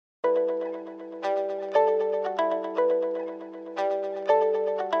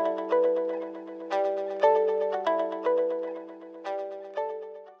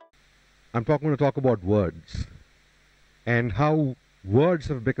I'm going to talk about words and how words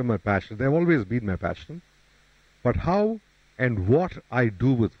have become my passion. They've always been my passion, but how and what I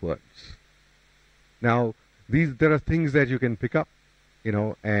do with words. Now, there are things that you can pick up,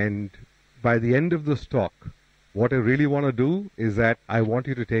 and by the end of this talk, what I really want to do is that I want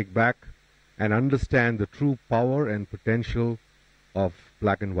you to take back and understand the true power and potential of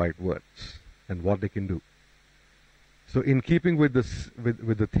black and white words and what they can do. So, in keeping with this,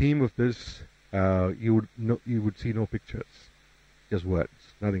 with the theme of this, you would see no pictures, just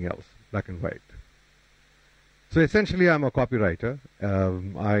words, nothing else, black and white. So essentially, I'm a copywriter.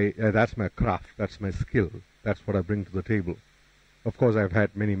 That's my craft, that's my skill, that's what I bring to the table. Of course, I've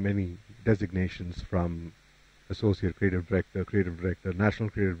had many designations, from Associate Creative Director, National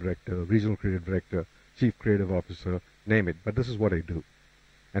Creative Director, Regional Creative Director, Chief Creative Officer, name it. But this is what I do.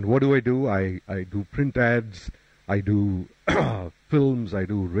 And what do? I do print ads, I do films, I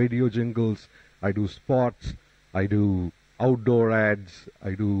do radio jingles, I do spots, I do outdoor ads,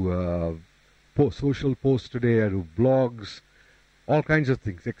 I do social posts today, I do blogs, all kinds of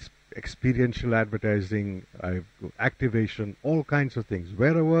things, experiential advertising, activation, all kinds of things.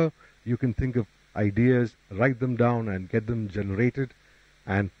 Wherever you can think of ideas, write them down and get them generated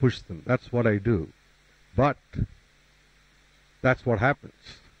and push them. That's what I do. But that's what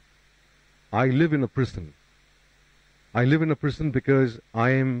happens. I live in a prison. I live in a prison because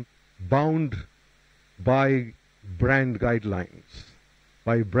I am bound by brand guidelines,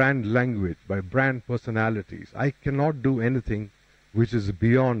 by brand language, by brand personalities. I cannot do anything which is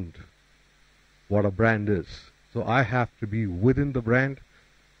beyond what a brand is. So I have to be within the brand.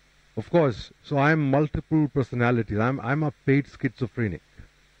 Of course, so I'm multiple personalities. I'm a paid schizophrenic,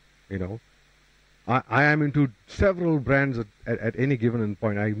 I am into several brands at any given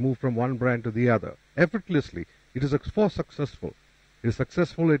point. I move from one brand to the other effortlessly. It is successful. It is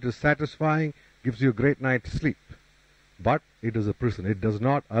successful, it is satisfying, gives you a great night's sleep. But it is a prison. It does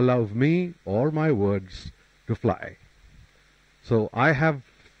not allow me or my words to fly. So I have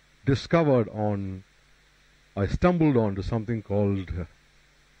I stumbled onto something called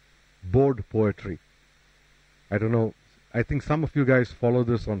board poetry. I don't know, I think some of you guys follow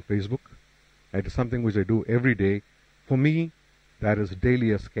this on Facebook. It is something which I do every day. For me, that is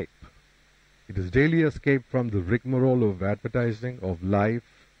daily escape. It is daily escape from the rigmarole of advertising, of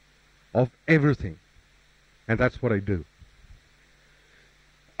life, of everything. And that's what I do.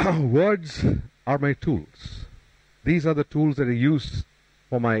 Words are my tools. These are the tools that I use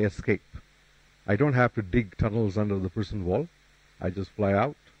for my escape. I don't have to dig tunnels under the prison wall. I just fly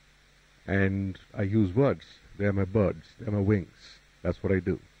out and I use words. They are my birds. They are my wings. That's what I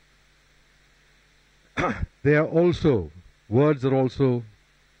do. Words are also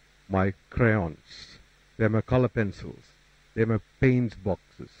my crayons. They're my color pencils. They're my paint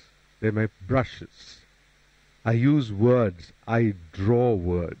boxes. They're my brushes. I use words. I draw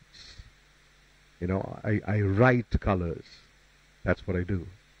words. I write colors. That's what I do.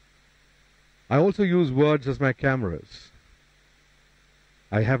 I also use words as my cameras.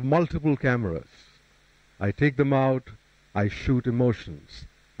 I have multiple cameras. I take them out. I shoot emotions.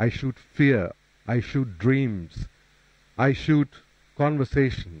 I shoot fear. I shoot dreams. I shoot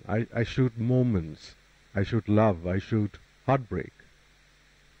conversation. I shoot moments. I shoot love. I shoot heartbreak.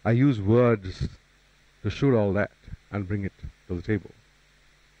 I use words to shoot all that and bring it to the table.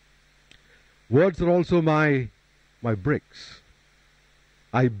 Words are also my bricks.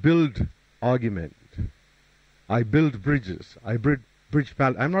 I build argument. I build bridges.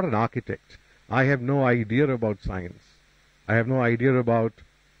 I'm not an architect. I have no idea about science. I have no idea about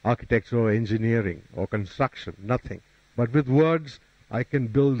architecture or engineering or construction, nothing. But with words, I can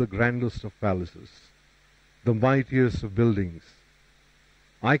build the grandest of palaces, the mightiest of buildings.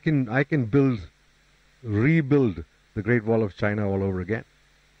 I can rebuild the Great Wall of China all over again.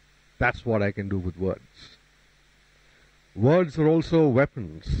 That's what I can do with words. Words are also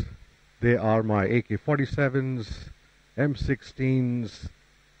weapons. They are my AK-47s, M16s,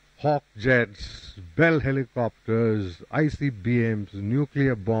 Hawk jets, Bell helicopters, ICBMs,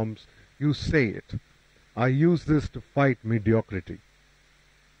 nuclear bombs. You say it. I use this to fight mediocrity.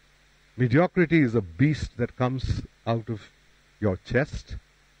 Mediocrity is a beast that comes out of your chest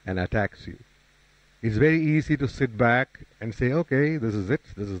and attacks you. It's very easy to sit back and say, okay, this is it.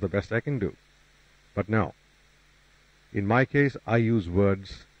 This is the best I can do. But no. In my case, I use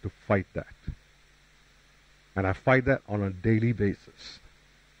words to fight that. And I fight that on a daily basis.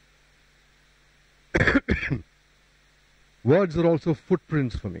 Words are also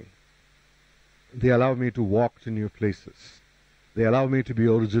footprints for me. They allow me to walk to new places. They allow me to be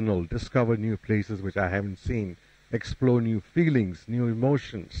original, discover new places which I haven't seen, explore new feelings, new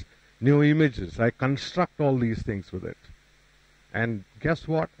emotions, new images. I construct all these things with it. And guess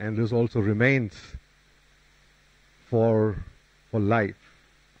what? And this also remains for life.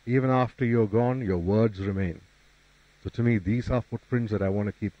 Even after you're gone, your words remain. So to me, these are footprints that I want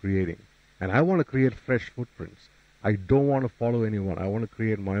to keep creating. And I want to create fresh footprints. I don't want to follow anyone. I want to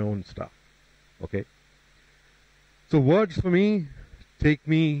create my own stuff. Okay? So words for me take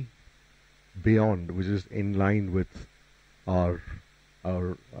me beyond, which is in line with our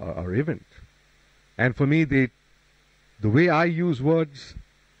event. And for me, the way I use words,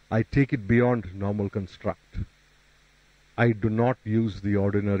 I take it beyond normal construct. I do not use the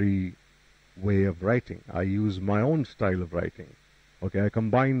ordinary way of writing. I use my own style of writing. Okay, I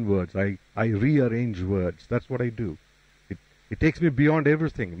combine words. I rearrange words. That's what I do. It takes me beyond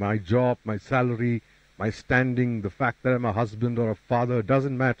everything. My job, my salary, my standing, the fact that I'm a husband or a father,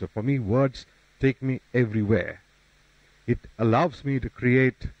 doesn't matter. For me, words take me everywhere. It allows me to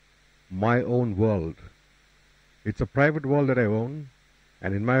create my own world. It's a private world that I own,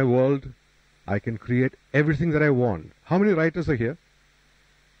 and in my world, I can create everything that I want. How many writers are here?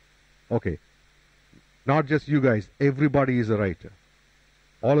 Okay. Not just you guys. Everybody is a writer.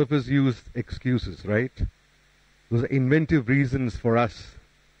 All of us use excuses, right? Those are inventive reasons for us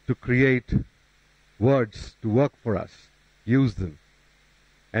to create words to work for us. Use them.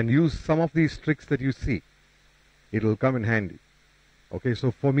 And use some of these tricks that you see. It'll come in handy. Okay,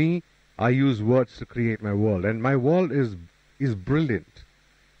 so for me, I use words to create my world. And my world is brilliant.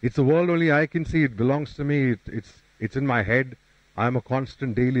 It's a world only I can see. It belongs to me. It's in my head. I'm a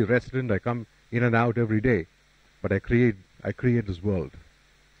constant daily resident. I come in and out every day. But I create this world.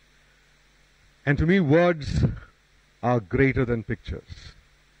 And to me, words are greater than pictures.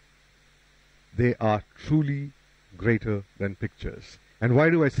 They are truly greater than pictures. And why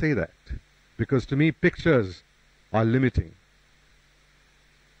do I say that? Because to me, pictures are limiting.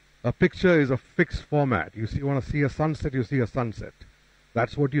 A picture is a fixed format. You want to see a sunset, you see a sunset.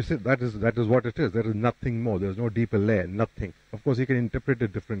 That's what you see. That is what it is. There is nothing more. There's no deeper layer, nothing. Of course, you can interpret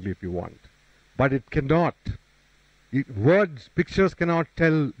it differently if you want. But it cannot. Pictures cannot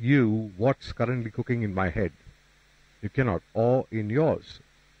tell you what's currently cooking in my head. You cannot. Or in yours.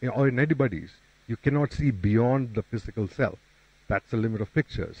 Or in anybody's. You cannot see beyond the physical self. That's the limit of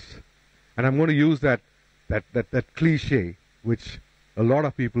pictures. And I'm going to use that cliche, which a lot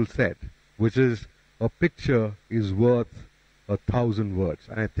of people said, which is a picture is worth 1,000 words.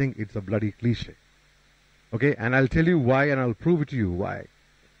 And I think it's a bloody cliche. Okay, and I'll tell you why, and I'll prove it to you why.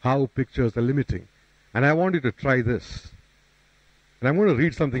 How pictures are limiting. And I want you to try this. And I'm going to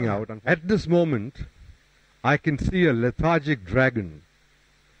read something out. At this moment, I can see a lethargic dragon,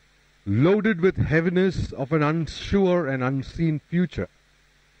 loaded with heaviness of an unsure and unseen future,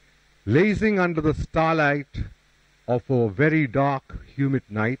 lazing under the starlight of a very dark, humid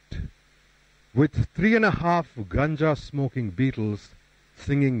night, with 3.5 ganja-smoking beetles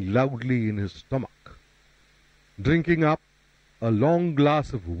singing loudly in his stomach, drinking up a long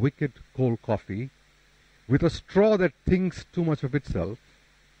glass of wicked cold coffee, with a straw that thinks too much of itself,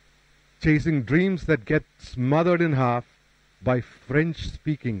 chasing dreams that get smothered in half by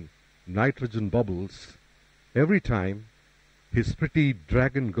French-speaking nitrogen bubbles every time his pretty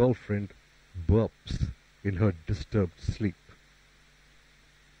dragon girlfriend burps in her disturbed sleep.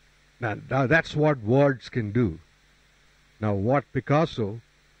 Now that's what words can do. Now what Picasso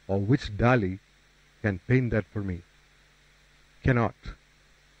or which Dali can paint that for me? Cannot.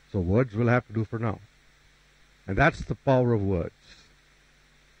 So words will have to do for now. And that's the power of words.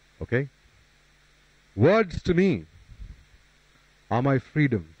 Okay? Words to me are my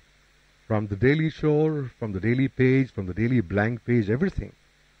freedom. From the daily shore, from the daily page, from the daily blank page, everything.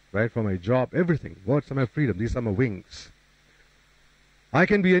 Right? From my job, everything. Words are my freedom. These are my wings. I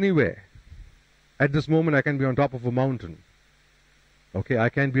can be anywhere. At this moment, I can be on top of a mountain. Okay? I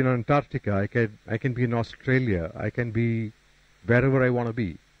can be in Antarctica. I can be in Australia. I can be wherever I want to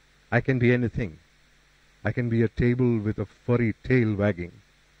be. I can be anything. I can be a table with a furry tail wagging.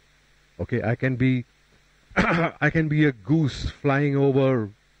 Okay? I can be a goose flying over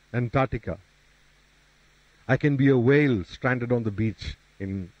Antarctica. I can be a whale stranded on the beach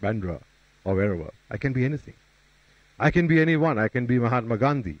in Bandra or wherever. I can be anything. I can be anyone. I can be Mahatma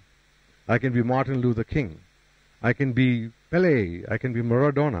Gandhi. I can be Martin Luther King. I can be Pele. I can be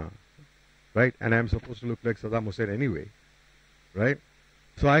Maradona. Right? And I'm supposed to look like Saddam Hussein anyway. Right?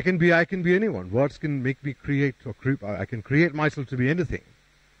 So I can be anyone. Words can make me create or I can create myself to be anything.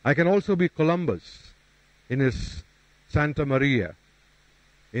 I can also be Columbus in his Santa Maria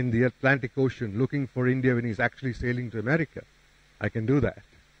in the Atlantic Ocean looking for India when he's actually sailing to America. I can do that.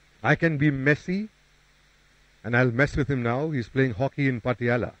 I can be Messi, and I'll mess with him now. He's playing hockey in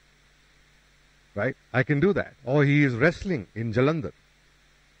Patiala. right? I can do that. Or he is wrestling in Jalandhar.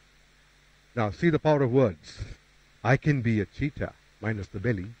 Now, see the power of words. I can be a cheetah, minus the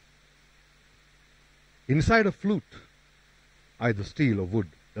belly. Inside a flute, either steel or wood,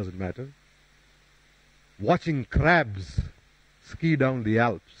 doesn't matter. Watching crabs ski down the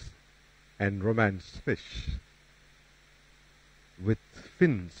Alps and romance fish with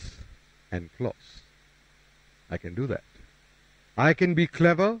fins and claws. I can do that. I can be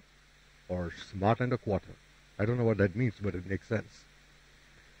clever or smart and a quarter. I don't know what that means, but it makes sense.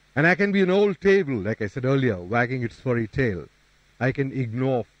 And I can be an old table, like I said earlier, wagging its furry tail. I can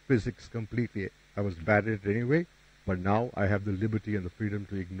ignore physics completely. I was bad at it anyway, but now I have the liberty and the freedom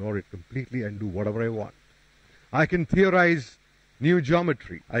to ignore it completely and do whatever I want. I can theorize new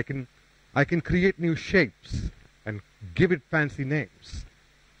geometry. I can create new shapes and give it fancy names.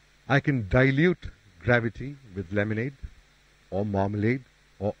 I can dilute gravity with lemonade or marmalade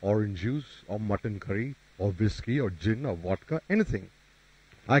or orange juice or mutton curry or whiskey or gin or vodka, anything.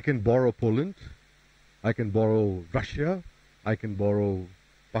 I can borrow Poland, I can borrow Russia, I can borrow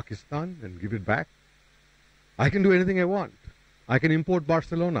Pakistan and give it back. I can do anything I want. I can import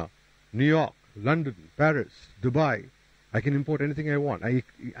Barcelona, New York, London, Paris, Dubai. I can import anything I want.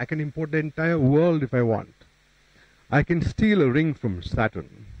 I can import the entire world if I want. I can steal a ring from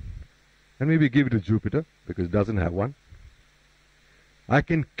Saturn and maybe give it to Jupiter because it doesn't have one. I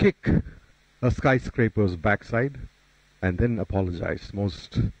can kick a skyscraper's backside and then apologize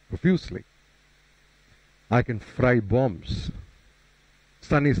most profusely. I can fry bombs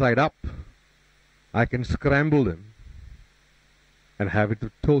sunny side up. I can scramble them and have it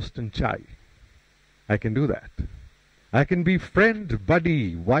with toast and chai. I can do that. I can be friend,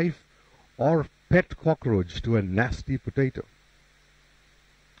 buddy, wife, or pet cockroach to a nasty potato,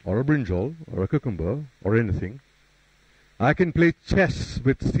 or a brinjal, or a cucumber, or anything. I can play chess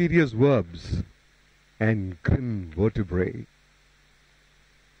with serious verbs and grim vertebrae.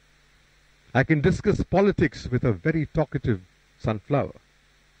 I can discuss politics with a very talkative sunflower,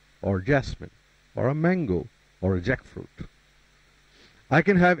 or jasmine, or a mango, or a jackfruit. I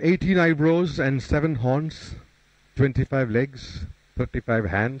can have 18 eyebrows and 7 horns, 25 legs, 35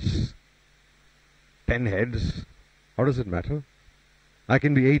 hands, 10 heads. How does it matter? I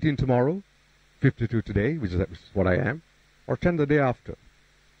can be 18 tomorrow, 52 today, which is what I am, or 10 the day after.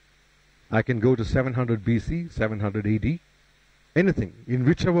 I can go to 700 BC, 700 AD, anything, in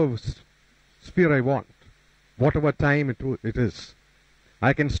whichever sphere I want, whatever time it is.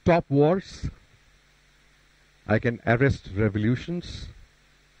 I can stop wars. I can arrest revolutions.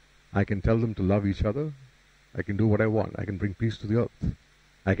 I can tell them to love each other. I can do what I want. I can bring peace to the earth.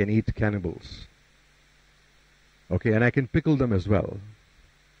 I can eat cannibals. Okay, and I can pickle them as well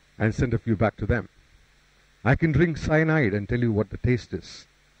and send a few back to them. I can drink cyanide and tell you what the taste is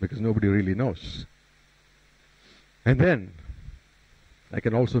because nobody really knows. And then I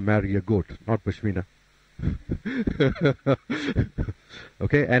can also marry a goat, not Pashmina.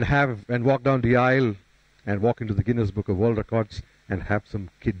 Okay, and walk down the aisle and walk into the Guinness Book of World Records and have some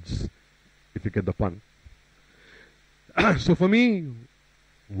kids, if you get the pun. So for me,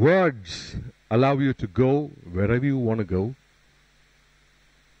 words allow you to go wherever you want to go.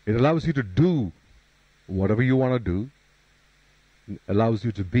 It allows you to do whatever you want to do. It allows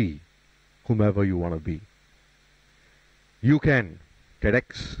you to be whomever you want to be. You can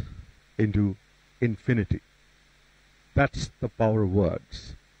TEDx into infinity. That's the power of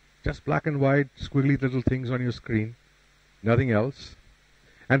words. Just black and white, squiggly little things on your screen. Nothing else.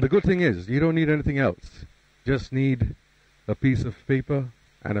 And the good thing is, you don't need anything else. Just need a piece of paper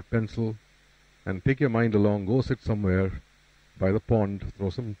and a pencil and take your mind along, go sit somewhere by the pond, throw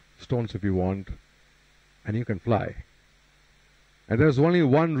some stones if you want, and you can fly. And there's only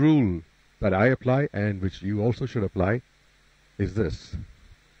one rule that I apply and which you also should apply, is this.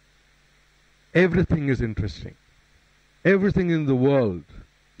 Everything is interesting. Everything in the world,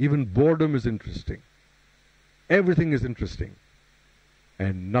 even boredom is interesting. Everything is interesting.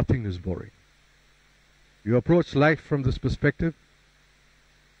 And nothing is boring. You approach life from this perspective,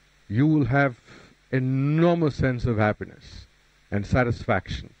 you will have enormous sense of happiness and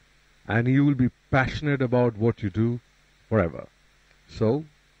satisfaction. And you will be passionate about what you do forever. So,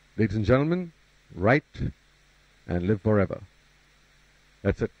 ladies and gentlemen, write and live forever.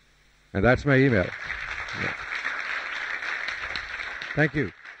 That's it. And that's my email. Yeah. Thank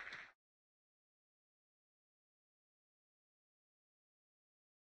you.